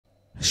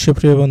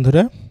সুপ্রিয়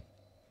বন্ধুরা,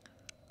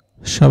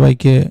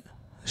 সবাইকে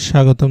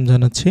স্বাগতম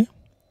জানাচ্ছি।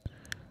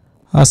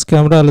 আজকে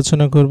আমরা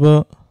আলোচনা করব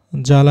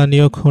জ্বালানি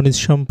ও খনিজ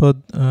সম্পদ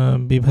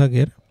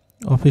বিভাগের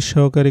অফিস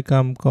সহকারী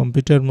কাম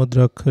কম্পিউটার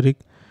মুদ্রাক্ষরিক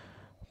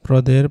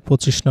পদের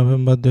 25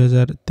 নভেম্বর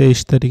 2023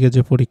 তারিখে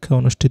যে পরীক্ষা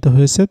অনুষ্ঠিত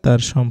হয়েছে তার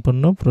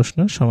সম্পূর্ণ প্রশ্ন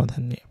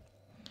সমাধান নিয়ে।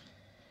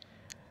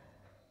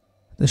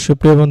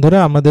 সুপ্রিয় বন্ধুরা,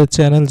 আমাদের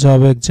চ্যানেল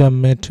জব এক্সাম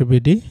মেট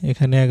বিডি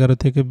এখানে 11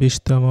 থেকে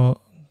 20তম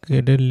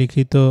গ্রেডের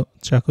লিখিত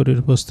চাকরির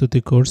প্রস্তুতি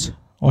কোর্স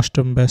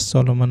অষ্টম ব্যাচ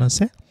চলমান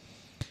আছে।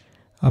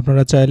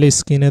 আপনারা চাইলে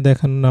স্ক্রিনে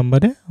দেখানো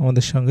নম্বরে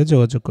আমাদের সঙ্গে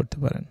যোগাযোগ করতে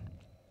পারেন।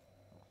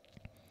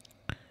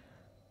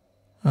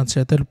 আচ্ছা,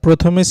 তাহলে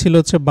প্রথমে ছিল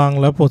হচ্ছে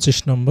বাংলা 25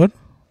 নম্বর।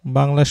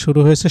 বাংলা শুরু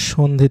হয়েছে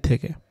সন্ধি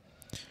থেকে।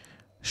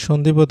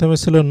 সন্ধি প্রথমে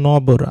ছিল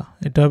নবরা,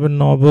 এটা হবে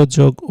নব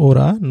যোগ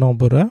ওরা,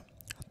 নবরা।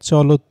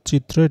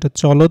 চলচ্চিত্র, এটা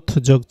চলৎ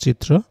যোগ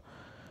চিত্র।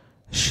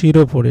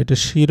 শিরোপরি, এটা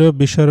শির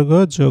বিসর্গ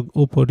যোগ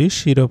উপরি,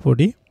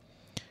 শিরোপরি।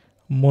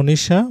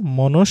 মনীষা,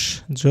 মনস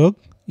যোগ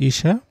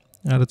ঈশা।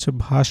 আর হচ্ছে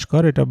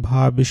ভাস্কর, এটা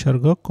ভা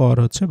বিসর্গ কর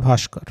হচ্ছে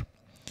ভাস্কর।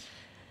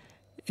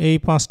 এই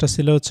পাঁচটা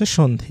ছিল হচ্ছে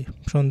সন্ধি।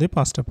 সন্ধি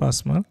 5টা 5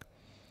 মার্ক।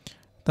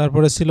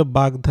 তারপরে ছিল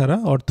বাগধারা,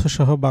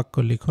 অর্থসহ বাক্য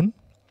লিখুন।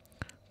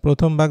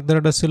 প্রথম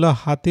বাগধারাটা ছিল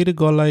হাতির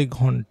গলায়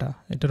ঘণ্টা।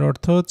 এটার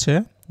অর্থ হচ্ছে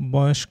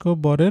বয়স্ক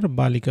বরের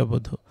বালিকা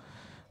বধূ।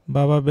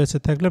 বাবা বেঁচে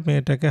থাকলে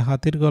মেয়েটাকে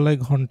হাতির গলায়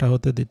ঘণ্টা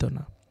হতে দিত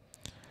না।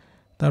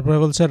 তারপরে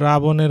বলছে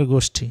রাবণের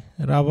গোষ্ঠী।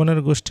 রাবণের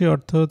গোষ্ঠী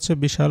অর্থ হচ্ছে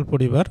বিশাল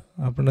পরিবার।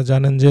 আপনারা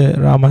জানেন যে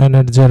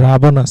রামায়ণের যে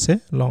রাবণ আছে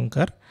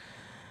লঙ্কার,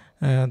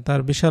 তার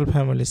বিশাল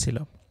ফ্যামিলি ছিল।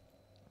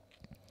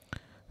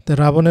 তো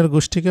রাবণের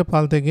গোষ্ঠীকে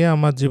পালতে গিয়ে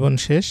আমার জীবন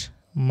শেষ।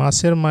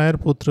 মাছের মায়ের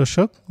পুত্র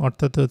শোক,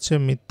 অর্থাৎ হচ্ছে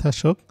মিথ্যা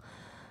শোক।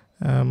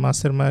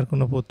 মাছের মায়ের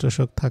কোনো পুত্র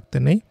শোক থাকতে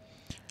নেই।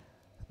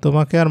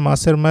 তোমাকে আর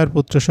মাছের মায়ের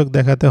পুত্র শোক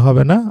দেখাতে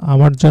হবে না,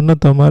 আমার জন্য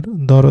তোমার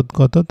দরদ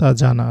কত তা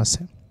জানা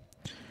আছে।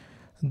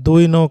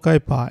 দুই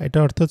নৌকায় পা, এটা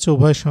অর্থ হচ্ছে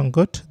উভয়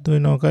সংকট। দুই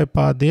নৌকায়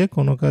পা দিয়ে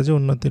কোনো কাজে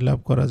উন্নতি লাভ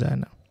করা যায়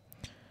না।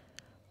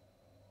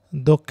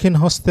 দক্ষিণ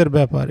হস্তের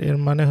ব্যাপার, এর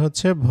মানে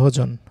হচ্ছে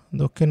ভোজন।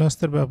 দক্ষিণ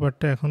হস্তের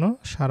ব্যাপারটা এখনো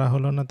সারা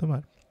হলো না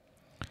তোমার।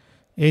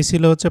 এই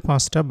ছিল হচ্ছে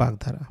 5টা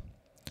বাগধারা।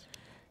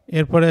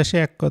 এরপরে এসে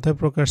এক কথায়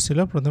প্রকাশ ছিল।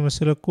 প্রথমে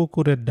ছিল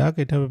কুকুরের ডাক,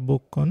 এটা হবে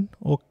বুককন।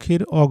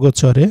 অক্ষীর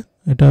অগোচরে,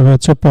 এটা হবে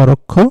হচ্ছে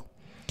পরোক্ষ।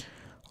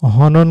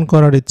 হনন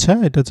করার ইচ্ছা,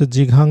 এটা হচ্ছে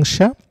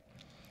জিঘাংসা।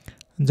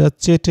 যা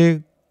চেটে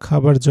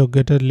খাবার যোগ্য,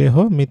 এটা লেহ।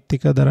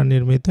 মৃত্তিকা দ্বারা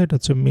নির্মিত, এটা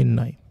হচ্ছে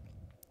মিন্নয়।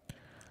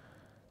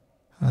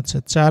 আচ্ছা,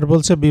 4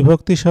 বলছে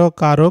বিভক্তি সহ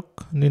কারক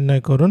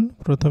নির্ণয় করুন।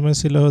 প্রথমে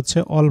ছিল হচ্ছে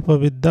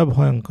অল্পবিদ্যা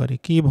ভয়ঙ্করী।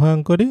 কি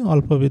ভয়ঙ্করী?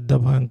 অল্পবিদ্যা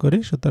ভয়ঙ্করী।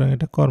 সুতরাং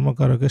এটা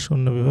কর্মকারকের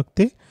শূন্য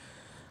বিভক্তি।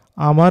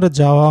 আমার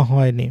যাওয়া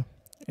হয়নি,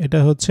 এটা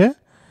হচ্ছে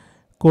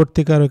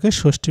কর্তৃকারকের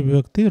ষষ্ঠী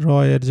বিভক্তি। র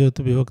এর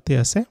যেহেতু বিভক্তি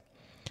আছে।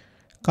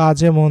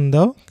 কাজে মন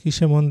দাও,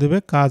 কিসে মন দেবে?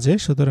 কাজে।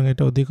 সুতরাং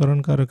এটা অধিকরণ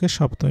কারকের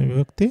সপ্তমী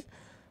বিভক্তি।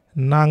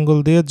 নাঙ্গল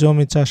দিয়ে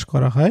জমি চাষ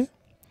করা হয়।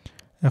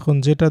 এখন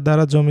যেটা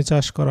দ্বারা জমি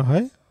চাষ করা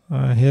হয়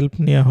হেল্প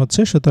নেওয়া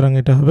হচ্ছে, সুতরাং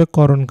এটা হবে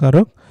করণ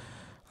কারক।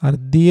 আর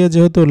দিয়ে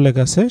যেহেতু উল্লেখ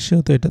আছে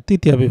সেহেতু এটা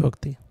তৃতীয়া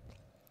বিভক্তি।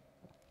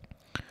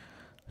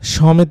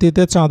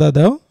 সমিতিতে চাঁদা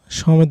দাও।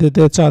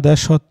 সমিতিতে চাঁদা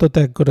সত্য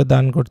ত্যাগ করে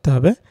দান করতে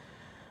হবে,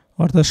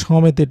 অর্থাৎ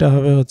সমিতিটা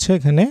হবে হচ্ছে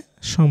এখানে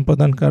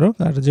সম্পাদন কারক।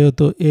 আর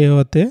যেহেতু এ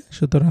হতে,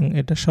 সুতরাং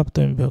এটা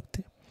সপ্তমী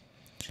বিভক্তি।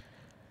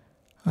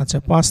 আচ্ছা,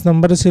 5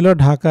 নম্বরে ছিল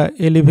ঢাকা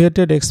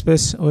এলিভেটেড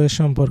এক্সপ্রেস ওয়ে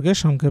সম্পর্কে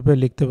সংক্ষেপে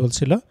লিখতে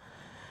বলছিল।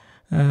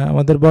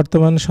 আমাদের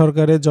বর্তমান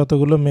সরকারের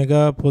যতগুলো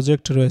মেগা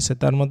প্রজেক্ট রয়েছে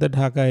তার মধ্যে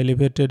ঢাকা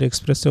এলিভেটেড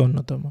এক্সপ্রেসে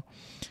অন্যতম।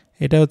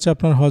 এটা হচ্ছে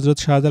আপনার হজরত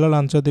শাহজালাল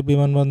আন্তর্জাতিক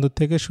বিমানবন্দর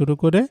থেকে শুরু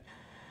করে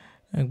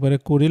একবারে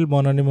কুড়িল,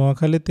 বনানী,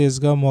 মহাখালী,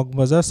 তেজগাঁও,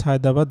 মগবাজার,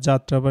 সায়দাবাদ,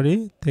 যাত্রাবাড়ি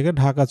থেকে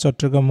ঢাকা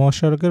চট্টগ্রাম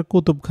মহাসড়কের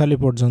কুতুবখালী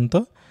পর্যন্ত।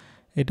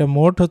 এটা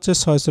মোট হচ্ছে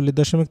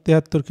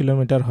 46.73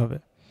 কিলোমিটার হবে।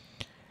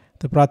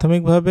 তো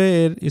প্রাথমিকভাবে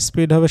এর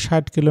স্পিড হবে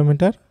 60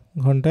 কিলোমিটার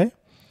ঘন্টায়।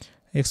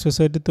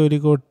 এক্সপ্রেসওয়েটি তৈরি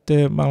করতে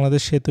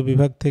বাংলাদেশ সেতু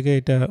বিভাগ থেকে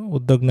এটা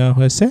উদ্যোগ নেওয়া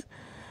হয়েছে।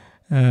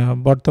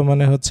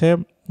 বর্তমানে হচ্ছে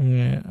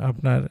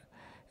আপনার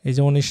এই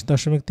যে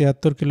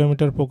 19.73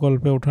 কিলোমিটার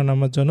প্রকল্পে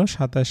ওঠানামার জন্য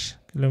 27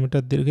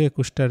 কিলোমিটার দীর্ঘ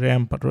 21টা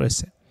র্যাম্প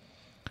রয়েছে।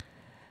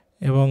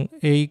 এবং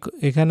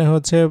এখানে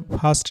হচ্ছে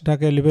first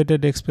Dhaka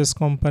elevated express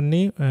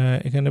company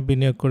এখানে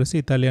বিনিয়োগ করেছে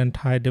ইতালিয়ান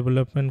থাই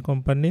ডেভেলপমেন্ট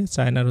কোম্পানি।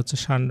 চায়নার হচ্ছে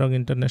শানডং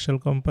ইন্টারন্যাশনাল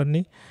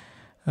কোম্পানি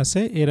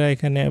আছে, এরা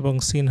এখানে, এবং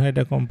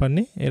সিনহাইডা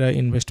কোম্পানি, এরা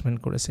ইনভেস্টমেন্ট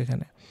করেছে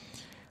এখানে।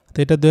 তো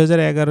এটা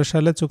 2011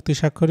 সালে চুক্তি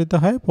স্বাক্ষরিত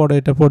হয়। পরে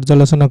এটা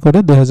পর্যালোচনা করে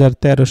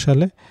 2013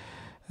 সালে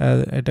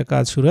এটা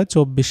কাজ শুরু হয়।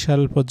 24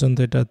 সাল পর্যন্ত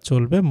এটা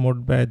চলবে। মোট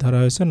ব্যয় ধরা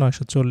হয়েছে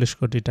 940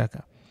 কোটি টাকা,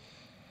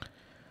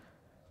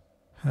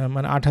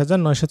 মানে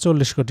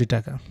 8,940 কোটি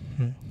টাকা।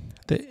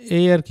 তো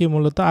এই আর কি,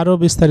 মূলত আরও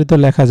বিস্তারিত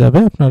লেখা যাবে,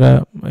 আপনারা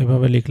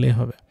এভাবে লিখলেই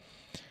হবে।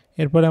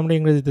 এরপরে আমরা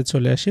ইংরেজিতে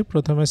চলে আসি।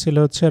 প্রথমে ছিল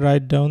হচ্ছে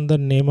write down the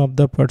name of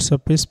the parts of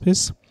speech,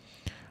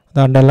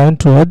 the underlined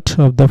word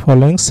of the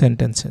following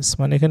sentences.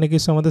 মানে এখানে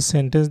কিছু আমাদের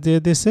সেন্টেন্স দিয়ে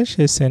দিয়েছে,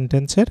 সেই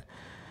সেন্টেন্সের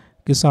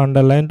কিছু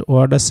আন্ডারলাইন্ড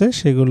ওয়ার্ড আছে,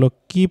 সেগুলো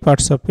কি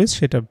পার্টস অফ স্পিচ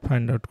সেটা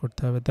ফাইন্ড আউট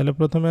করতে হবে। তাহলে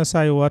প্রথমে আছে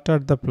I water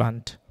the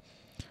plant.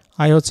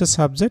 I হচ্ছে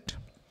সাবজেক্ট,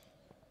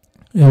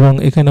 এবং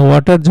এখানে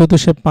ওয়াটার যেহেতু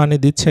সে পানি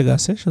দিচ্ছে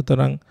গাছে,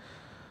 সুতরাং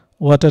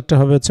ওয়াটারটা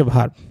হবে হচ্ছে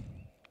verb.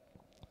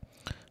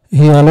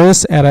 He always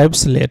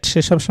arrives late, সে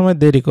সবসময়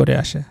দেরি করে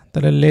আসে।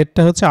 তাহলে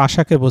লেটটা হচ্ছে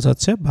আশাকে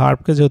বোঝাচ্ছে,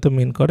 ভার্বকে যেহেতু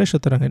মিন করে,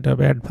 সুতরাং এটা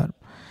হবে অ্যাডভার্ব।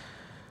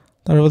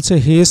 তারপর বলছে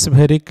হি ইজ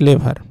ভেরি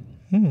ক্লেভার,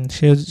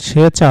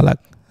 সে চালাক,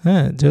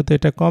 হ্যাঁ, যেহেতু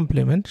এটা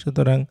কমপ্লিমেন্ট,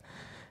 সুতরাং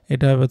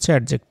এটা হচ্ছে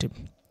অ্যাডজেক্টিভ।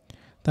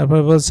 তারপর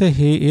বলছে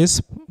হি ইজ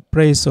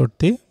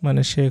প্রেইজওর্থি,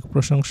 মানে সে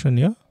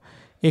প্রশংসনীয়।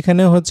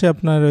 এখানেও হচ্ছে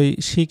আপনার ওই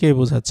শিকে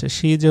বোঝাচ্ছে,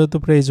 শি যেহেতু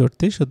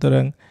প্রেইজওর্থি,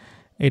 সুতরাং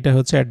এটা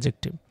হচ্ছে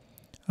অ্যাডজেক্টিভ।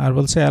 আর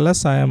বলছে অ্যালাস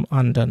আই অ্যাম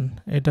আনডান,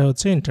 এটা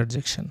হচ্ছে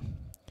ইন্টারজেকশন।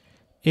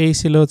 এই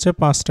ছিল হচ্ছে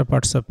 5টা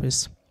পার্টস অফ স্পিচ।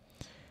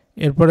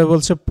 এরপরে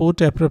বলছে পুট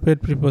অ্যাপ্রোপ্রিয়েট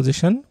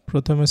প্রিপোজিশন।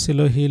 প্রথমে ছিল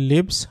হি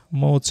লিভস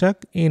মৌচাক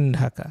ইন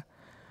ঢাকা।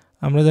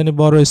 আমরা জানি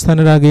বড়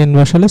স্থানের আগে ইন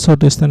বসালে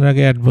ছোট স্থানের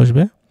আগে অ্যাড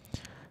বসবে।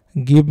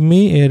 Give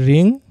me a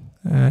ring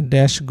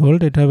dash gold,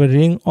 এটা হবে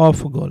রিং অফ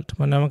গোল্ড,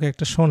 মানে আমাকে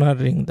একটা সোনার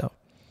রিং দাও।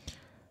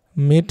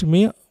 মিট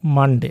মি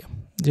মানডে,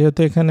 যেহেতু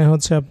এখানে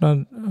হচ্ছে আপনার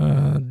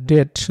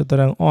ডেট,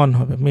 সুতরাং অন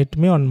হবে, meet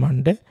me on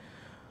Monday.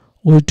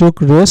 We took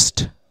rest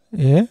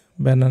A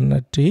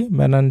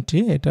ব্যানান tree,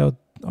 এটা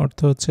অর্থ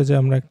হচ্ছে যে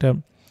আমরা একটা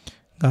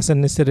গাছের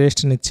নিচে রেস্ট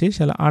নিচ্ছি,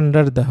 সেটা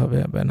আন্ডার দ্য হবে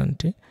ব্যানান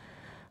ট্রি।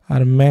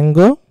 আর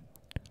ম্যাঙ্গো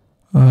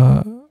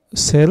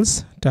সেলস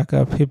টাকা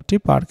 50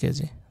 পার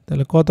কেজি,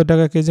 তাহলে কত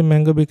টাকা কেজি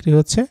ম্যাঙ্গো বিক্রি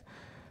হচ্ছে?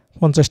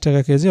 50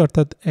 টাকা কেজি,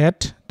 অর্থাৎ অ্যাট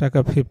টাকা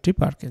 50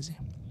 পার কেজি।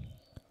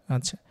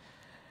 আচ্ছা,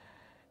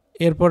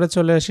 এরপরে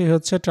চলে আসি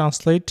হচ্ছে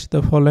translate the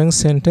following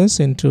sentence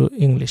into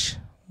English.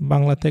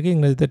 Bangla থেকে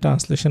ইংরেজিতে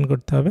ট্রান্সলেশন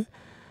করতে হবে।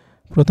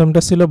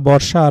 প্রথমটা ছিল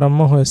বর্ষা আরম্ভ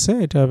হয়েছে,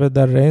 এটা হবে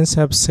the rains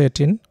have set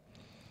in.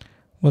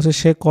 বলছে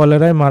সে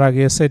কলেরায় মারা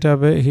গিয়েছে, এটা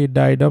হবে হি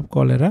ডাইড অফ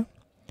কলেরা।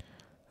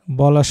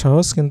 বলা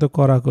সহজ কিন্তু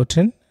করা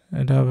কঠিন,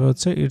 এটা হবে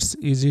হচ্ছে it's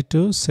easy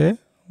to say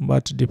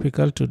but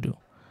difficult to do.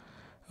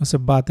 হচ্ছে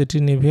বাতিটি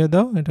নিভিয়ে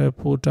দাও, এটা হবে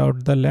পুট আউট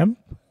দ্য ল্যাম্প।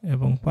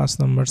 এবং 5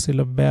 নম্বর ছিল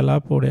বেলা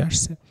পড়ে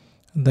আসছে,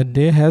 the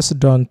day has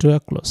Don to a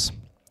close.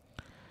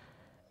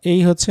 এই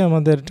হচ্ছে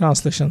আমাদের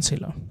ট্রান্সলেশন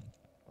ছিল।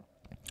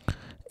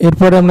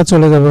 এরপরে আমরা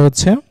চলে যাব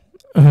হচ্ছে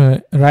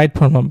রাইট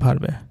ফর্ম অফ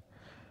ভার্বে।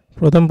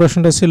 প্রথম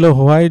প্রশ্নটা ছিল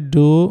why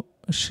do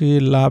she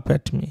love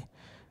at me.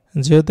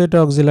 যেহেতু এটা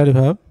অক্সিলারি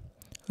ভার্ব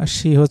আর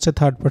শি হচ্ছে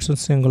থার্ড পারসন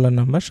সিঙ্গুলার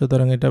নাম্বার,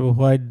 সুতরাং এটা হবে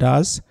why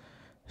does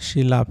she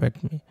love at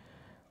me.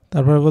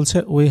 তারপরে বলছে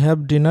we have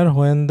dinner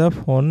when the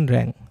phone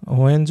rang.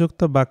 When যুক্ত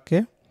বাক্যে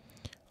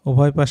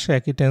উভয় পাশে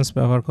একই টেন্স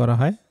ব্যবহার করা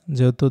হয়।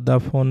 যেহেতু the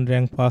phone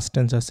rang past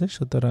tense আছে,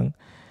 সুতরাং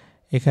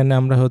এখানে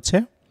আমরা হচ্ছে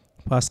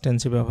পাস্ট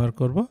টেন্সই ব্যবহার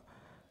করব।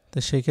 তো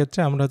সেই ক্ষেত্রে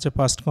আমরা হচ্ছে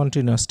পাস্ট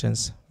কন্টিনিউয়াস টেন্স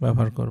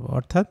ব্যবহার করব,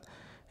 অর্থাৎ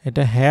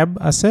এটা হ্যাভ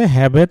আছে,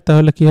 হ্যাভের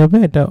তাহলে কি হবে,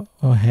 এটা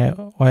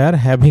ওয়ার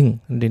হ্যাভিং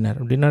ডিনার।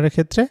 ডিনারের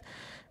ক্ষেত্রে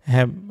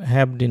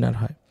হ্যাভ ডিনার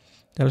হয়,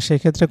 তাহলে সেই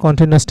ক্ষেত্রে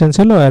কন্টিনিউয়াস টেন্স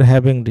হলো were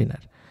having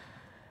dinner.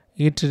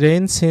 It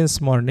rain since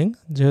morning,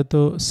 যেহেতু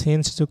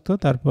সিন্স যুক্ত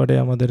তারপরে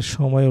আমাদের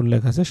সময়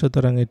উল্লেখ আছে,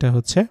 সুতরাং এটা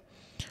হচ্ছে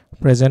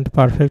প্রেজেন্ট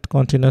পারফেক্ট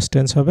কন্টিনিউয়াস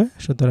টেন্স হবে,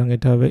 সুতরাং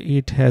এটা হবে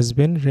it has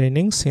been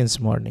raining since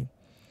morning.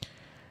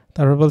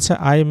 তারপর বলছে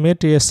I met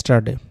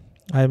yesterday,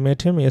 I met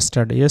him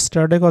yesterday.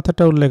 Yesterday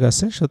কথাটা উল্লেখ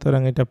আছে,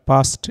 সুতরাং এটা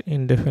পাস্ট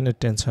ইনডেফিনিট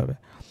টেন্স হবে।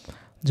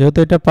 যেহেতু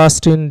এটা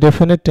পাস্ট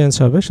ইনডেফিনিট টেন্স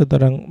হবে,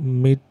 সুতরাং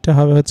মিটটা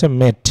হবে হচ্ছে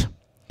মেট।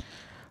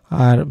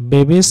 আর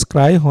babies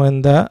Cry when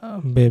the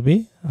baby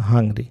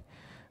hungry.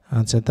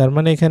 আচ্ছা, তার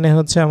মানে এখানে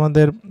হচ্ছে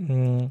আমাদের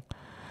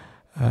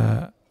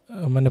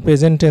মানে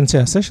প্রেজেন্ট টেন্সে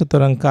আছে,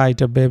 সুতরাং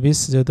কাইটা বেবিস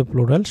যেহেতু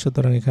প্লুরাল,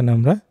 সুতরাং এখানে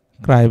আমরা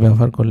ক্রাই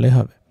ব্যবহার করলে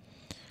হবে।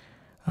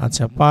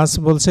 আচ্ছা, 5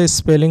 বলছে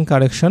স্পেলিং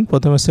কারেকশন।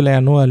 প্রথমে ছিল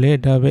অ্যানুয়ালি,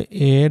 এটা হবে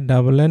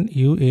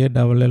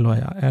ANNUALLY,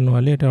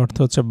 অ্যানুয়ালি, এটা অর্থ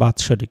হচ্ছে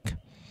বাৎসরিক।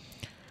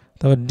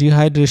 তারপর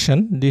ডিহাইড্রেশন,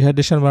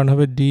 ডিহাইড্রেশন বানান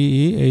হবে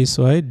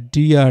DEHY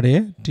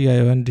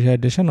DRATION,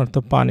 ডিহাইড্রেশন অর্থ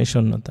পানি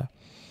শূন্যতা।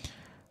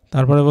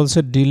 তারপরে বলছে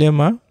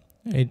ডিলেমা,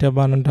 এটা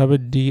বানানটা হবে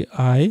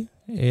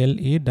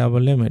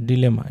DILEMMA,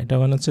 ডিলেমা, এটা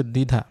মানে হচ্ছে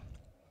দ্বিধা।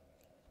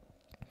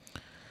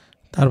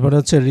 তারপরে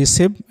হচ্ছে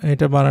রিসিভ,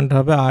 এটা বানানটা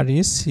হবে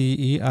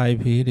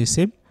RECEIV,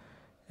 রিসিভ।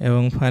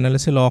 এবং ফাইনালি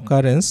ছিল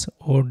অকারেন্স,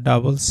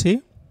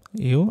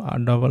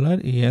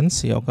 OCCURRENC,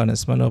 অকারেন্স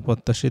মানে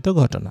অপ্রত্যাশিত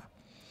ঘটনা।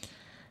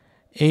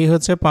 এই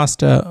হচ্ছে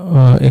 5টা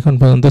এখন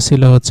পর্যন্ত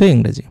ছিল হচ্ছে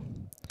ইংরেজি।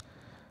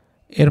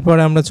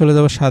 এরপরে আমরা চলে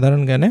যাব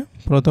সাধারণ জ্ঞানে।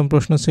 প্রথম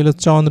প্রশ্ন ছিল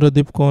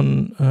চন্দ্রদ্বীপ কোন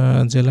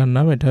জেলার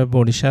নাম, এটা হবে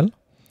বরিশাল।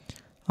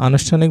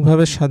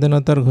 আনুষ্ঠানিকভাবে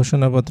স্বাধীনতার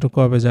ঘোষণাপত্র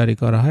কবে জারি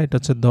করা হয়, এটা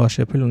হচ্ছে 10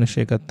 এপ্রিল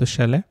 1971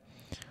 সালে।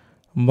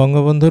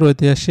 বঙ্গবন্ধুর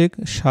ঐতিহাসিক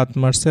 7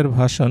 মার্চের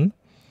ভাষণ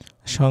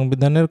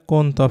সংবিধানের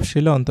কোন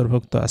তফসিলে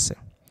অন্তর্ভুক্ত আছে,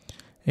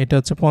 এটা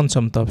হচ্ছে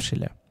 5ম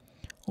তফসিলে।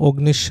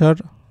 অগ্নিশ্বর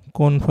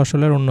কোন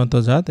ফসলের উন্নত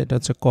জাত, এটা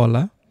হচ্ছে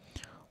কলা।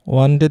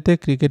 ওয়ানডেতে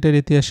ক্রিকেটের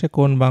ইতিহাসে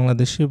কোন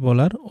বাংলাদেশি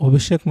বোলার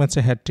অভিষেক ম্যাচে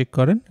হ্যাটট্রিক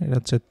করেন, এটা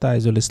হচ্ছে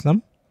তাইজুল ইসলাম।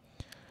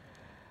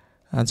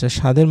 আচ্ছা,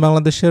 স্বাধীন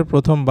বাংলাদেশের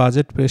প্রথম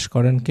বাজেট পেশ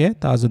করেন কে,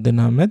 তাজউদ্দিন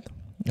আহমেদ।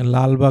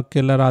 লালবাগ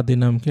কেল্লার আদি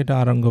নাম কি, এটা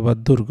আরঙ্গবাদ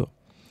দুর্গ।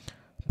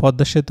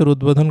 পদ্মা সেতুর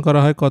উদ্বোধন করা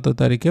হয় কত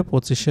তারিখে,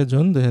 25শে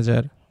জুন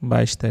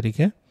 2022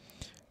 তারিখে।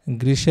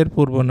 গ্রীসের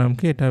পূর্ব নাম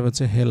কি, এটা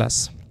হচ্ছে হেলাস।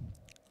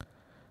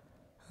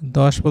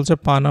 10 বলছে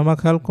পানামা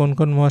খাল কোন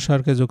কোন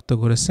মহাসাগরকে যুক্ত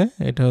করেছে?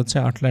 এটা হচ্ছে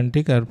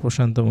আটলান্টিক আর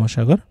প্রশান্ত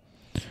মহাসাগর।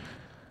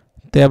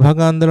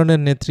 তেভাগা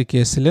আন্দোলনের নেত্রী কে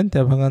ছিলেন?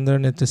 তেভাগা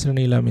আন্দোলনের নেত্রী ছিলেন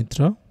ইলা মিত্র।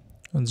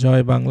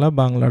 জয় বাংলা,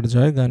 বাংলার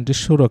জয় গানটির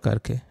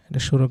সুরকারকে?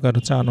 এটা সুরকার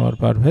হচ্ছে আনোয়ার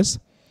পারভেজ।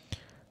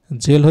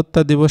 জেল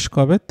হত্যা দিবস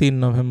কবে? 3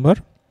 নভেম্বর।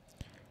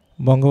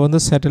 বঙ্গবন্ধু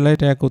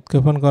স্যাটেলাইট 1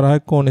 উৎক্ষেপণ করা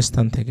হয় কোন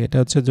স্থান থেকে? এটা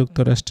হচ্ছে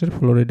যুক্তরাষ্ট্রের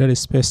ফ্লোরিডার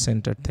স্পেস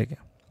সেন্টার থেকে।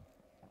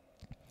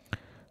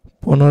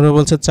 15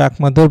 বলছে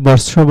চাকমাদের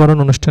বর্ষবরণ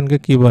অনুষ্ঠানকে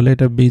কি বলে?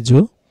 এটা বিজু।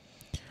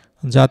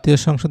 জাতীয়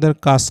সংসদের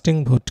কাস্টিং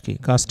ভোট কি?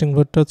 কাস্টিং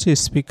ভোটটা হচ্ছে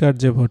স্পিকার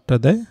যে ভোটটা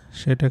দেয়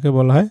সেটাকে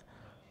বলা হয়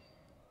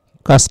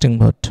কাস্টিং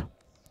ভোট।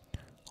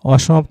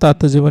 অসমাপ্ত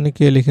আত্মজীবনী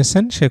কে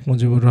লিখেছেন? শেখ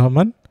মুজিবুর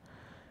রহমান।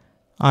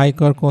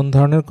 আয়কর কোন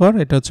ধরনের কর?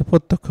 এটা হচ্ছে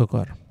প্রত্যক্ষ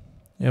কর।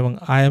 এবং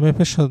IMF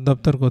এর সদর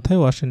দপ্তর কোথায়?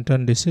 ওয়াশিংটন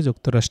ডিসি,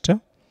 যুক্তরাষ্ট্র।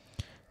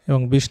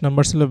 এবং 20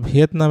 নম্বর ছিল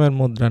ভিয়েতনামের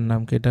মুদ্রার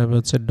নাম কি? এটা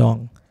হচ্ছে ডং।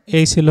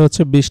 এই ছিল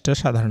হচ্ছে 20টা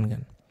সাধারণ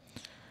জ্ঞান।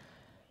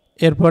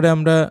 এরপরে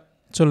আমরা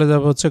চলে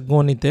যাব হচ্ছে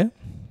গণিতে।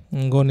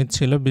 গণিত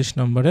ছিল 20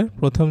 নম্বরের।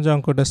 প্রথম যে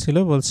অঙ্কটা ছিল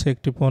বলছে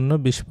একটি পণ্য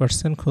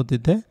 20%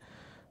 ক্ষতিতে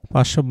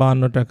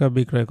 552 টাকা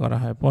বিক্রয় করা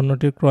হয়,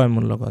 পণ্যটির ক্রয়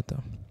মূল্য কত?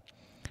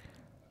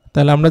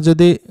 তাহলে আমরা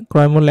যদি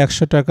ক্রয় মূল্য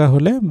 100 টাকা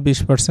হলে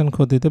 20%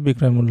 ক্ষতিতে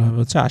বিক্রয় মূল্য হবে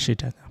হচ্ছে 80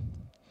 টাকা।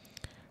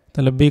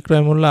 তাহলে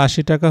বিক্রয় মূল্য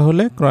 80 টাকা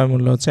হলে ক্রয়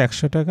মূল্য হচ্ছে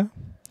 100 টাকা।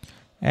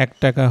 1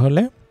 টাকা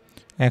হলে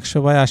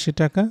 100/80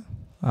 টাকা,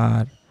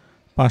 আর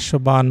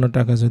 552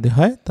 টাকা যদি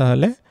হয়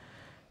তাহলে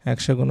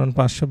 100 গুণন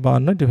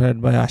 552 ডিভাইড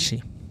বাই 80,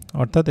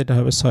 অর্থাৎ এটা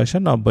হবে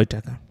 690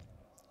 টাকা।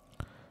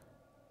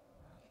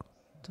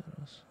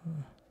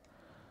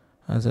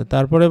 আচ্ছা,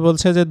 তারপরে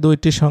বলছে যে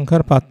দুইটি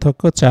সংখ্যার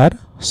পার্থক্য 4,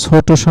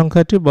 ছোট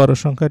সংখ্যাটি বড়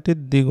সংখ্যাটির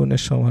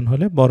দ্বিগুণের সমান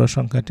হলে বড়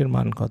সংখ্যাটির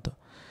মান কত?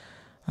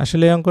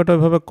 আসলে এই অঙ্কটা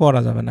ওইভাবে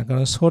করা যাবে না,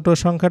 কারণ ছোট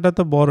সংখ্যাটা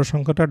তো বড়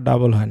সংখ্যাটার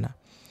ডাবল হয় না।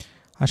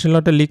 আসলে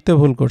ওটা লিখতে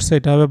ভুল করছে,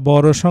 এটা হবে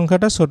বড়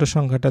সংখ্যাটা ছোট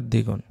সংখ্যাটার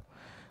দ্বিগুণ।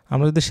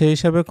 আমরা যদি সেই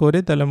হিসাবে করি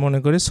তাহলে মনে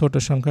করি ছোট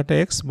সংখ্যাটা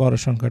x, বড়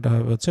সংখ্যাটা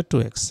হবে হচ্ছে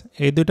 2x।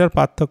 এই দুইটার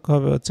পার্থক্য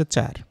হবে হচ্ছে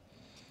 4।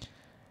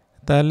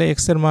 তাহলে x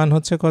এর মান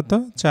হচ্ছে কত?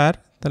 4।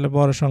 তাহলে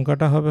বড়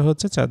সংখ্যাটা হবে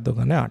হচ্ছে 4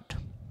 দোকানে 8।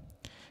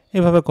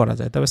 এভাবে করা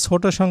যায়, তবে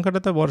ছোট সংখ্যাটা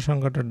তো বড়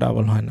সংখ্যাটার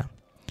ডাবল হয় না।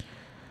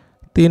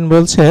 3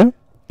 বলছে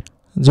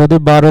যদি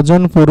 12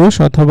 জন পুরুষ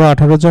অথবা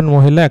 18 জন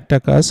মহিলা একটা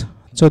কাজ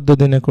 14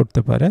 দিনে করতে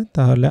পারে,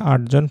 তাহলে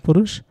 8 জন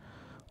পুরুষ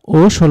ও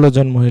 16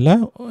 জন মহিলা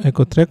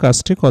একত্রে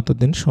কাজটি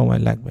কতদিন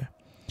সময় লাগবে?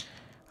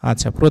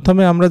 আচ্ছা,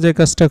 প্রথমে আমরা যে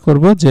কাজটা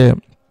করব যে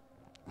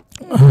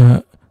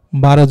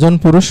 12 জন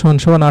পুরুষ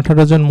সমান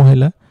 18 জন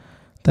মহিলা,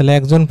 তাহলে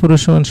একজন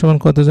পুরুষ সমান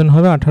কতজন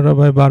হবে?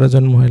 18/12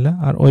 জন মহিলা।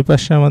 আর ওই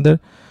পাশে আমাদের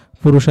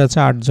পুরুষ আছে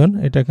 8 জন,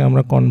 এটাকে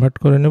আমরা কনভার্ট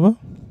করে নেব,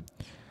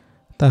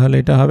 তাহলে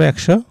এটা হবে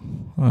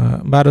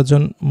 112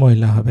 জন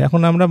মহিলা হবে।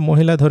 এখন আমরা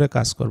মহিলা ধরে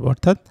কাজ করব,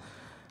 অর্থাৎ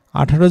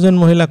 18 জন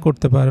মহিলা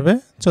করতে পারবে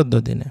 14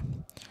 দিনে।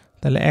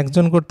 তাহলে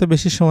একজন করতে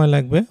বেশি সময়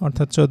লাগবে,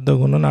 অর্থাৎ 14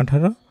 গুণন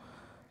 18।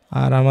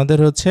 আর আমাদের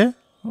হচ্ছে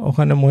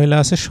ওখানে মহিলা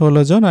আছে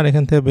 16 জন, আর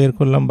এখান থেকে বের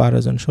করলাম 12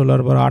 জন। 16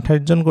 আর 12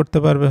 28 জন করতে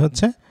পারবে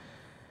হচ্ছে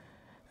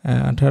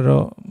 18,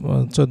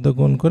 14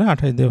 গুণ করে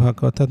 28 দিয়ে ভাগ,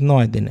 অর্থাৎ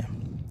 9 দিনে।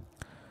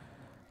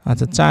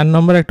 আচ্ছা, 4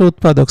 নম্বর একটা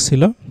উৎপাদক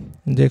ছিল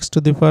যে x⁴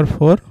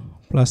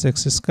 প্লাস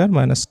x²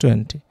 মাইনাস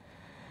 20।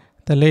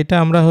 তাহলে এটা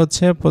আমরা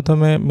হচ্ছে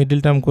প্রথমে মিডিল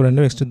টার্ম করে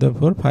নেব, x⁴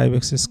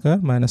 5x²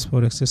 minus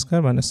 4x²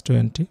 minus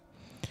 20।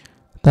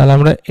 তাহলে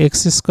আমরা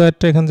x²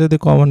 এখানে যদি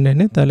কমন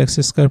নিই তাহলে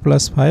x²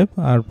 প্লাস 5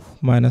 আর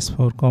মাইনাস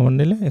 4 কমন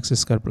নিলে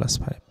x² প্লাস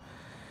 5।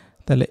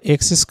 তাহলে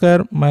x²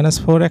 মাইনাস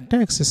 4 একটা,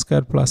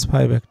 x² প্লাস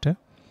 5 একটা।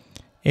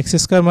 x²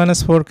 মাইনাস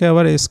 4কে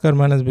আবার a²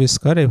 মাইনাস b²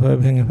 এভাবে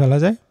ভেঙে ফেলা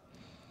যায়।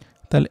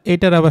 তাহলে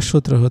এটার আবার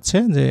সূত্র হচ্ছে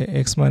যে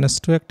x মাইনাস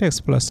 2 একটা, x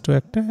প্লাস 2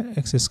 একটা,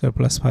 x²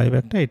 প্লাস 5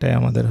 একটা। এটাই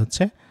আমাদের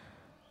হচ্ছে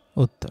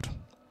উত্তর।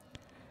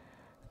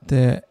 তো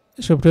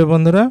সুপ্রিয়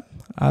বন্ধুরা,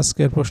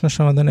 আজকের প্রশ্ন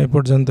সমাধান এই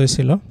পর্যন্তই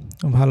ছিল।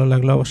 ভালো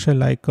লাগলে অবশ্যই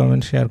লাইক,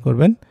 কমেন্ট, শেয়ার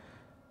করবেন।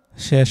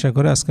 সে আশা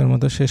করে আজকের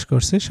মতো শেষ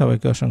করছি।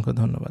 সবাইকে অসংখ্য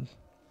ধন্যবাদ।